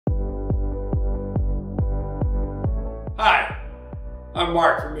I'm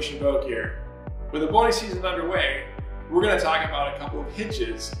Mark from Mission Boat Gear. With the boating season underway, we're going to talk about a couple of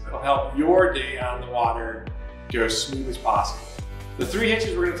hitches that'll help your day on the water go as smooth as possible. The three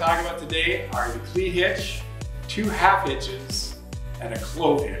hitches we're going to talk about today are the Cleat hitch, two half hitches, and a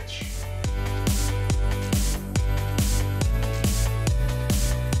Clove hitch.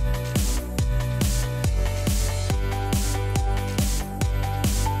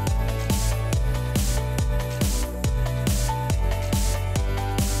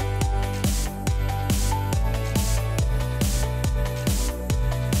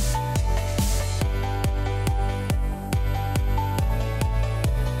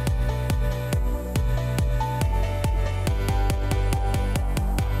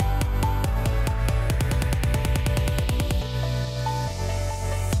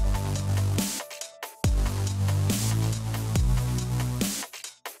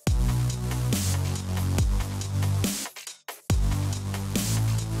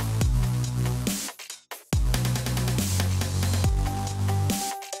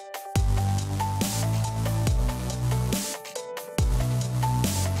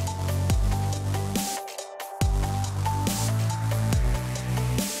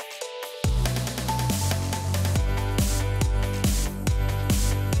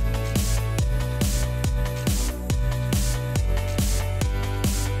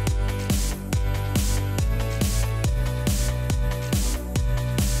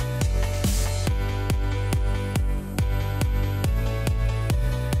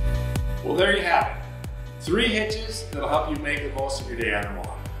 Well, there you have it. Three hitches that'll help you make the most of your day on the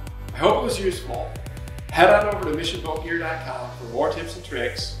water. I hope it was useful. Head on over to missionboatgear.com for more tips and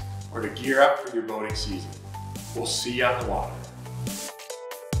tricks or to gear up for your boating season. We'll see you on the water.